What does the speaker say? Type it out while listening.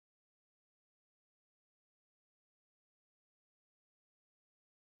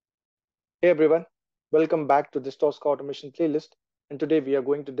Hey everyone, welcome back to this Tosca automation playlist. And today we are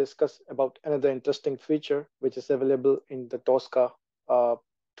going to discuss about another interesting feature which is available in the Tosca uh,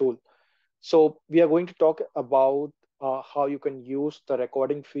 tool. So we are going to talk about how you can use the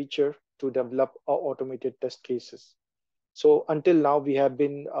recording feature to develop automated test cases. So until now we have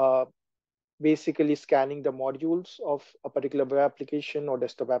been basically scanning the modules of a particular web application or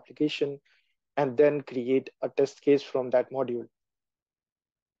desktop application and then create a test case from that module.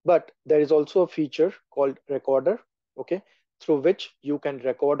 But there is also a feature called recorder, okay, through which you can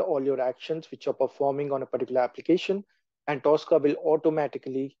record all your actions which are performing on a particular application, and Tosca will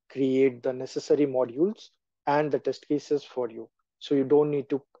automatically create the necessary modules and the test cases for you. So you don't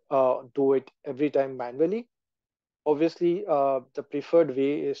need to do it every time manually. Obviously, the preferred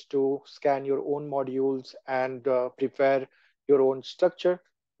way is to scan your own modules and prepare your own structure.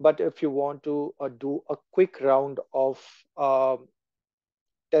 But if you want to do a quick round of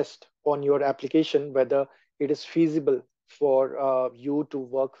test on your application whether it is feasible for you to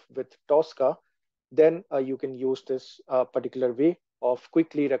work with Tosca, then you can use this particular way of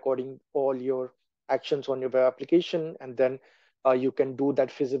quickly recording all your actions on your web application, and then you can do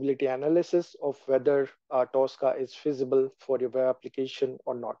that feasibility analysis of whether Tosca is feasible for your web application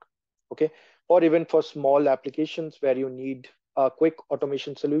or not. Okay, or even for small applications where you need a quick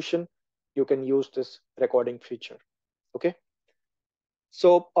automation solution, you can use this recording feature. Okay.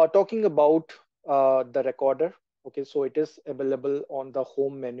 So talking about the recorder, okay, so it is available on the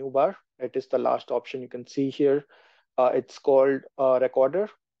home menu bar. It is the last option you can see here. It's called recorder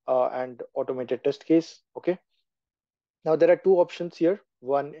and automated test case. Okay. Now there are two options here.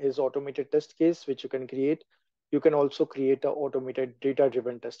 One is automated test case, which you can create. You can also create a automated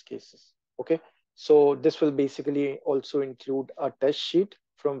data-driven test cases. Okay. So this will basically also include a test sheet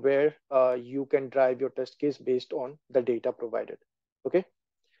from where you can drive your test case based on the data provided. Okay.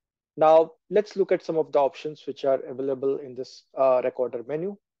 Now, let's look at some of the options which are available in this recorder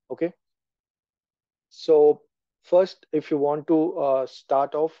menu. Okay, so first, if you want to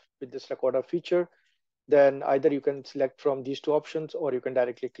start off with this recorder feature, then either you can select from these two options or you can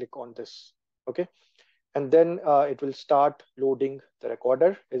directly click on this. Okay, and then it will start loading the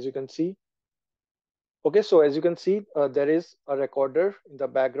recorder, as you can see. Okay, so as you can see, there is a recorder in the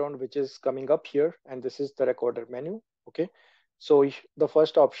background which is coming up here, and this is the recorder menu. Okay, so the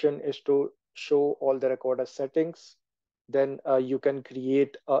first option is to show all the recorder settings. Then you can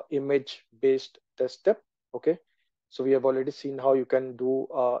create a image-based test step. Okay, so we have already seen how you can do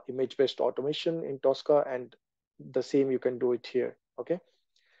image-based automation in Tosca, and the same you can do it here. Okay,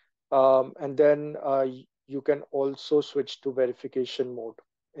 and then you can also switch to verification mode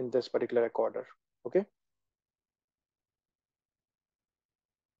in this particular recorder. Okay.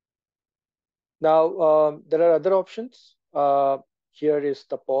 Now, there are other options. Here is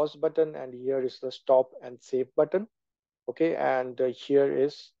the pause button, and here is the stop and save button. Okay, and here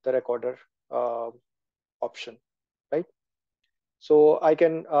is the recorder uh, option, right? So I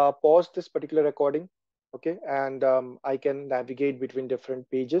can pause this particular recording, okay, and I can navigate between different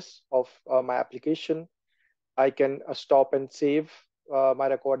pages of my application. I can stop and save my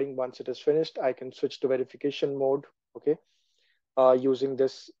recording once it is finished. I can switch to verification mode, okay, using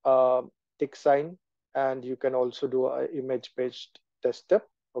this tick sign, and you can also do an image-based test step.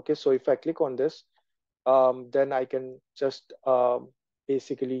 Okay, so if I click on this, then I can just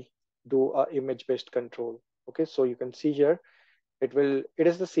basically do a image-based control. Okay, so you can see here, it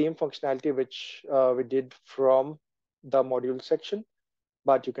is the same functionality which we did from the module section,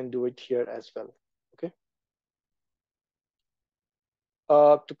 but you can do it here as well. Okay,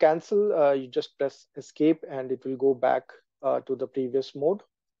 to cancel, you just press escape and it will go back to the previous mode.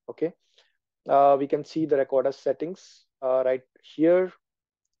 Okay, we can see the recorder settings right here.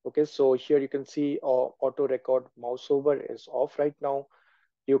 Okay, so here you can see auto record mouse over is off right now.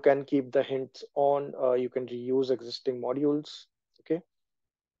 You can keep the hints on. You can reuse existing modules. Okay,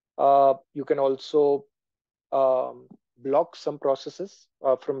 you can also block some processes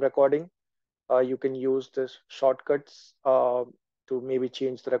from recording. You can use this shortcuts to maybe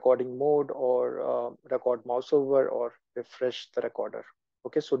change the recording mode or record mouse over or refresh the recorder.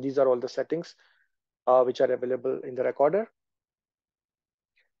 Okay, so these are all the settings which are available in the recorder.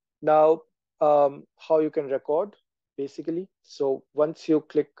 Now, how you can record basically. So once you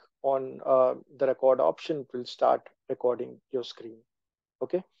click on the record option, it will start recording your screen.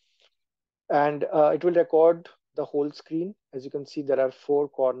 Okay, and it will record the whole screen. As you can see, there are four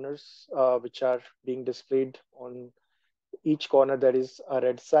corners which are being displayed. On each corner there is a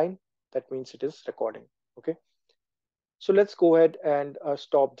red sign. That means it is recording. Okay, so let's go ahead and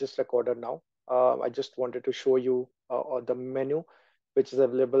stop this recorder now. I just wanted to show you the menu. which is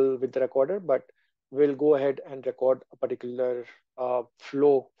available with the recorder, but we'll go ahead and record a particular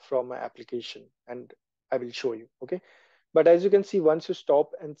flow from my application, and I will show you. Okay. But as you can see, once you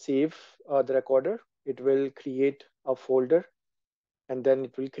stop and save the recorder, it will create a folder, and then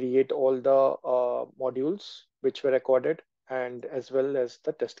it will create all the modules which were recorded, and as well as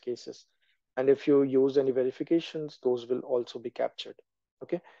the test cases. And if you use any verifications, those will also be captured.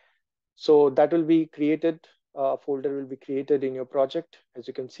 Okay. So that will be created, a folder will be created in your project, as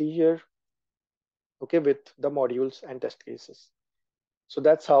you can see here, okay, with the modules and test cases. So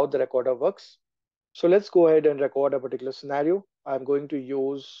that's how the recorder works. So let's go ahead and record a particular scenario. I'm going to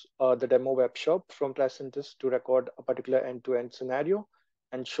use the demo web shop from Placentis to record a particular end-to-end scenario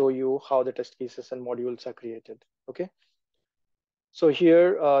and show you how the test cases and modules are created. Okay. So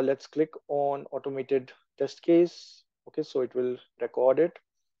here, let's click on automated test case. Okay, so it will record it.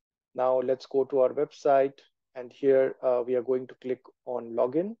 Now let's go to our website, and here we are going to click on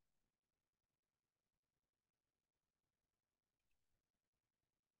login.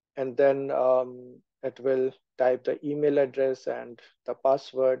 And then it will type the email address and the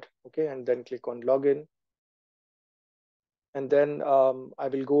password. Okay, and then click on login. And then I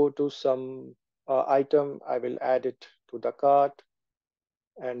will go to some item. I will add it to the cart,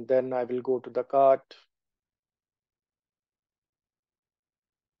 and then I will go to the cart.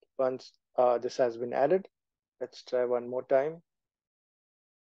 Once this has been added, let's try one more time.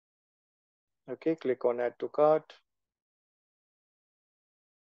 Okay, click on add to cart,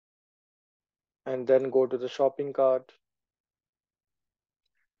 and then go to the shopping cart.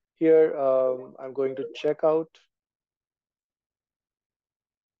 Here, I'm going to check out,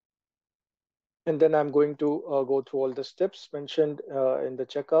 and then I'm going to go through all the steps mentioned in the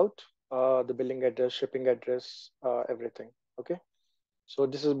checkout, the billing address, shipping address, everything. Okay. So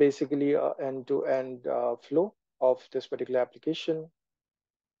this is basically an end-to-end flow of this particular application.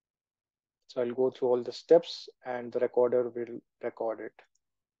 So I'll go through all the steps, and the recorder will record it.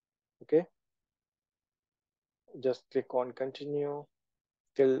 Okay. Just click on continue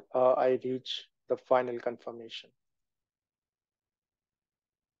till I reach the final confirmation.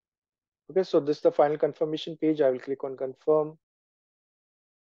 Okay, so this is the final confirmation page. I will click on confirm.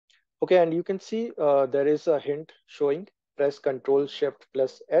 Okay, and you can see there is a hint showing press Control Shift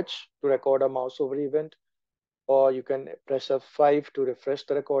plus H to record a mouse over event, or you can press F5 to refresh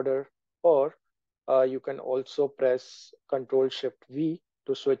the recorder, or you can also press Control Shift V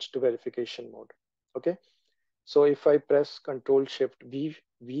to switch to verification mode. Okay, so if I press Control Shift V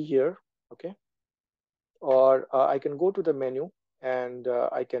here, okay, or I can go to the menu, and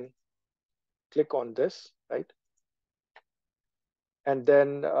I can click on this, right? And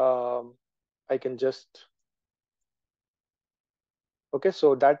then I can just, okay,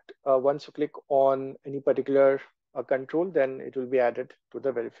 so that once you click on any particular control, then it will be added to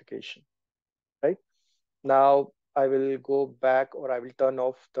the verification, right? Now I will go back, or I will turn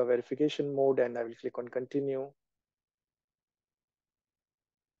off the verification mode, and I will click on continue.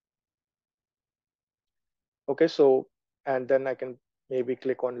 Okay, so, and then I can maybe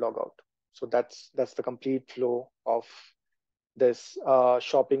click on logout. So that's the complete flow of this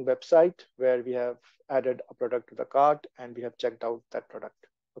shopping website, where we have added a product to the cart and we have checked out that product.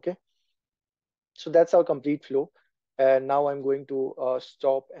 Okay, so that's our complete flow. And now I'm going to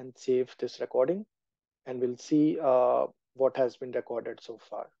stop and save this recording, and we'll see what has been recorded so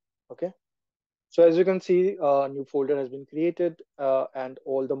far. Okay, so as you can see, a new folder has been created, and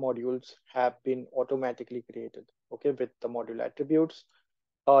all the modules have been automatically created, okay, with the module attributes.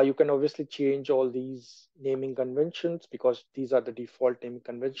 You can obviously change all these naming conventions, because these are the default naming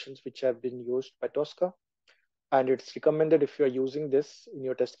conventions which have been used by Tosca. And it's recommended, if you're using this in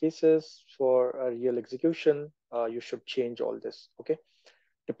your test cases for a real execution, you should change all this, okay?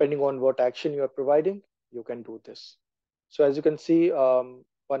 Depending on what action you are providing, you can do this. So as you can see,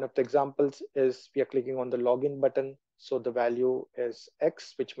 one of the examples is we are clicking on the login button. So the value is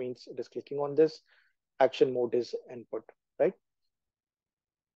X, which means it is clicking on this. Action mode is input, right?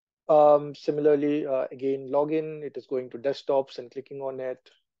 Similarly, again, login, it is going to desktops and clicking on it,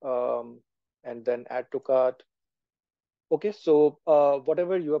 and then add to cart. Okay, so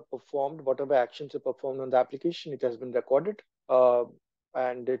whatever you have performed, whatever actions you performed on the application, it has been recorded,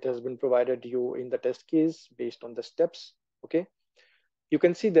 and it has been provided you in the test case based on the steps. Okay, you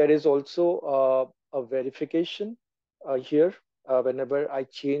can see there is also a verification here. Whenever I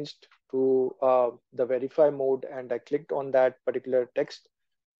changed to the verify mode and I clicked on that particular text,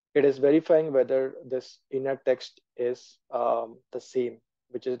 it is verifying whether this inner text is the same,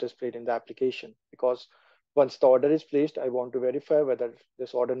 which is displayed in the application. Because once the order is placed, I want to verify whether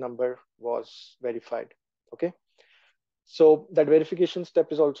this order number was verified. Okay. So that verification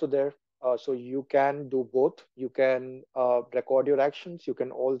step is also there. So you can do both. You can record your actions. You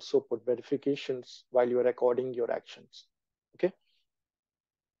can also put verifications while you're recording your actions. Okay.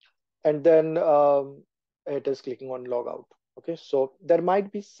 And then it is clicking on logout. Okay. So there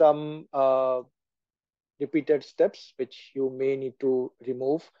might be some repeated steps which you may need to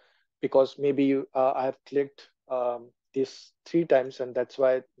remove because maybe I have clicked this 3 times, and that's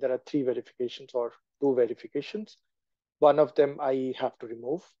why there are 3 verifications or 2 verifications. One of them I have to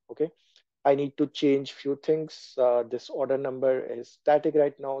remove. Okay. I need to change few things. This order number is static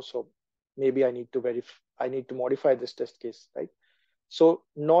right now, so maybe I need to modify this test case, right? So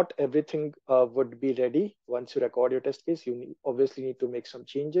not everything would be ready once you record your test case. Obviously need to make some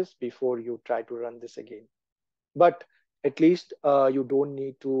changes before you try to run this again. But at least you don't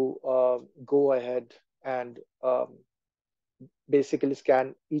need to go ahead and basically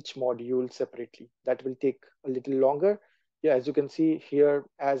scan each module separately. That will take a little longer. Yeah, as you can see here,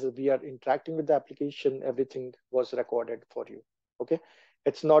 as we are interacting with the application, everything was recorded for you. Okay.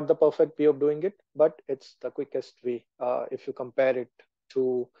 It's not the perfect way of doing it, but it's the quickest way if you compare it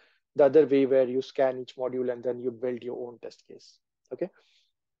to the other way where you scan each module and then you build your own test case. Okay.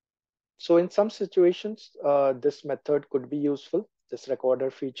 So in some situations, this method could be useful. This recorder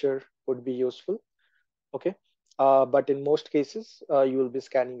feature could be useful. Okay. But in most cases, you will be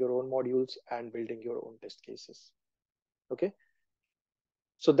scanning your own modules and building your own test cases. Okay.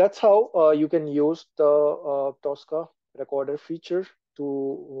 So that's how you can use the Tosca recorder feature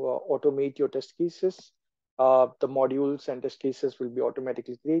to automate your test cases. The modules and test cases will be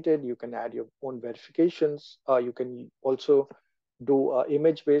automatically created. You can add your own verifications. You can also do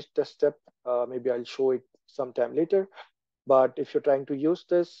image-based test step. Maybe I'll show it sometime later. But if you're trying to use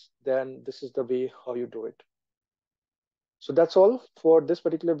this, then this is the way how you do it. So that's all for this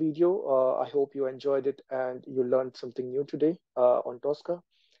particular video. I hope you enjoyed it and you learned something new today on Tosca.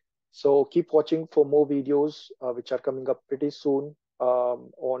 So keep watching for more videos which are coming up pretty soon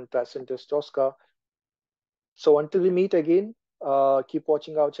on Test Tosca. So until we meet again, keep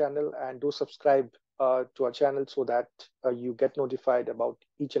watching our channel and do subscribe to our channel so that you get notified about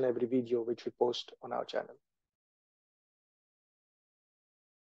each and every video which we post on our channel.